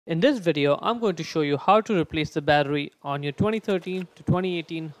In this video, I'm going to show you how to replace the battery on your 2013 to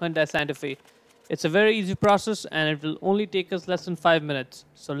 2018 Hyundai Santa Fe. It's a very easy process and it will only take us less than 5 minutes.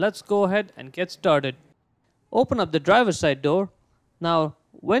 So let's go ahead and get started. Open up the driver's side door. Now,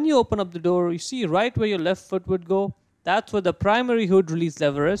 when you open up the door, you see right where your left foot would go. That's where the primary hood release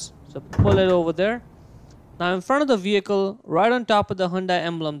lever is. So pull it over there. Now in front of the vehicle, right on top of the Hyundai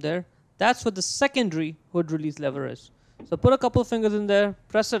emblem there, that's where the secondary hood release lever is. So put a couple fingers in there,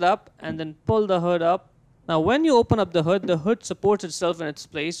 press it up, and then pull the hood up. Now when you open up the hood supports itself in its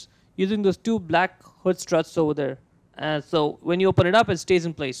place using those two black hood struts over there. And so when you open it up, it stays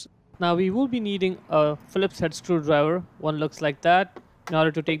in place. Now we will be needing a Phillips head screwdriver. One looks like that in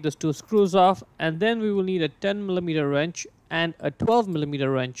order to take those two screws off. And then we will need a 10mm wrench and a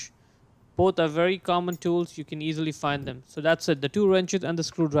 12mm wrench. Both are very common tools. You can easily find them. So that's it, the two wrenches and the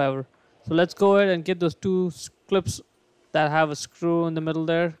screwdriver. So let's go ahead and get those two clips that have a screw in the middle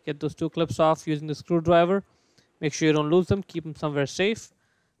there. Get those two clips off using the screwdriver. Make sure you don't lose them. Keep them somewhere safe.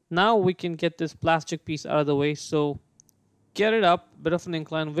 Now we can get this plastic piece out of the way. So get it up, bit of an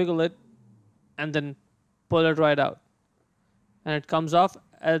incline, wiggle it, and then pull it right out. And it comes off.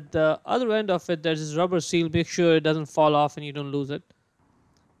 At the other end of it, there's this rubber seal. Make sure it doesn't fall off and you don't lose it.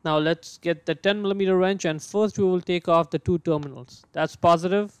 Now let's get the 10mm wrench, and first we will take off the two terminals. That's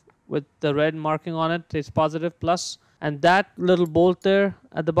positive with the red marking on it. It's positive plus. And that little bolt there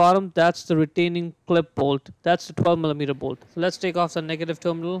at the bottom, that's the retaining clip bolt. That's the 12mm bolt. So let's take off the negative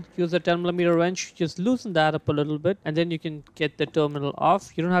terminal. Use the 10mm wrench. Just loosen that up a little bit, and then you can get the terminal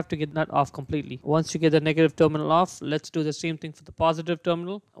off. You don't have to get that off completely. Once you get the negative terminal off, let's do the same thing for the positive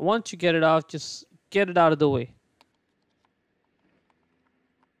terminal. Once you get it off, just get it out of the way.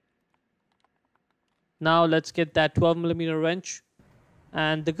 Now let's get that 12mm wrench.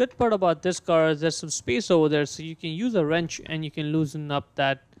 And the good part about this car is there's some space over there, so you can use a wrench and you can loosen up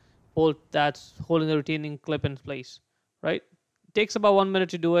that bolt that's holding the retaining clip in place, right? It takes about 1 minute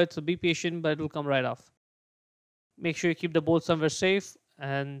to do it, so be patient, but it will come right off. Make sure you keep the bolt somewhere safe,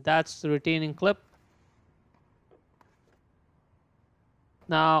 and that's the retaining clip.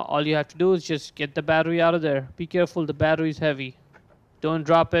 Now all you have to do is just get the battery out of there. Be careful, the battery is heavy. Don't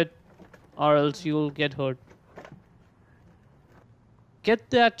drop it or else you'll get hurt.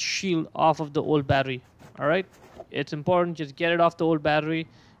 Get that shield off of the old battery. Alright, it's important, just get it off the old battery.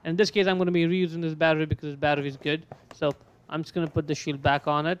 In this case, I'm going to be reusing this battery because this battery is good. So I'm just going to put the shield back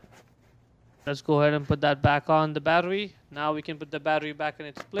on it. Let's go ahead and put that back on the battery. Now we can put the battery back in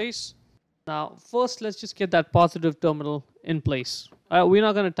its place. Now first, let's just get that positive terminal in place. We're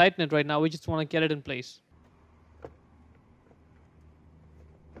not going to tighten it right now, we just want to get it in place.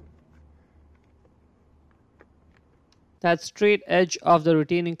 That straight edge of the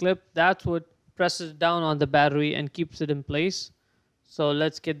retaining clip, that's what presses down on the battery and keeps it in place. So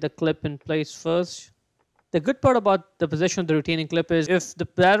let's get the clip in place first. The good part about the position of the retaining clip is if the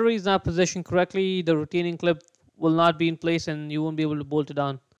battery is not positioned correctly, the retaining clip will not be in place and you won't be able to bolt it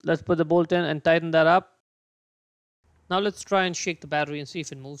down. Let's put the bolt in and tighten that up. Now let's try and shake the battery and see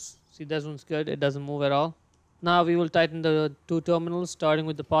if it moves. See, this one's good, it doesn't move at all. Now we will tighten the two terminals, starting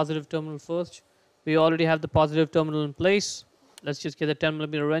with the positive terminal first. We already have the positive terminal in place. Let's just get the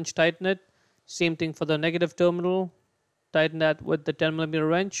 10mm wrench, tighten it. Same thing for the negative terminal. Tighten that with the 10mm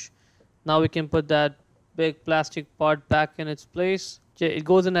wrench. Now we can put that big plastic part back in its place. It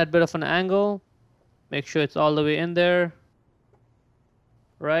goes in at a bit of an angle. Make sure it's all the way in there.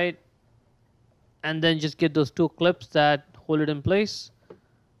 Right. And then just get those two clips that hold it in place.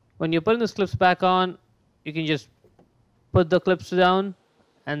 When you're putting those clips back on, you can just put the clips down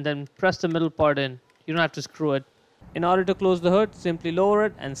and then press the middle part in. You don't have to screw it. In order to close the hood, simply lower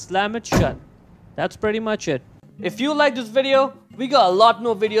it and slam it shut. That's pretty much it. If you like this video, we got a lot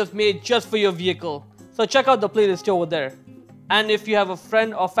more videos made just for your vehicle. So check out the playlist over there. And if you have a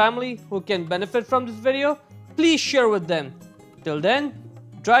friend or family who can benefit from this video, please share with them. Till then,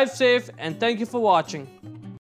 drive safe and thank you for watching.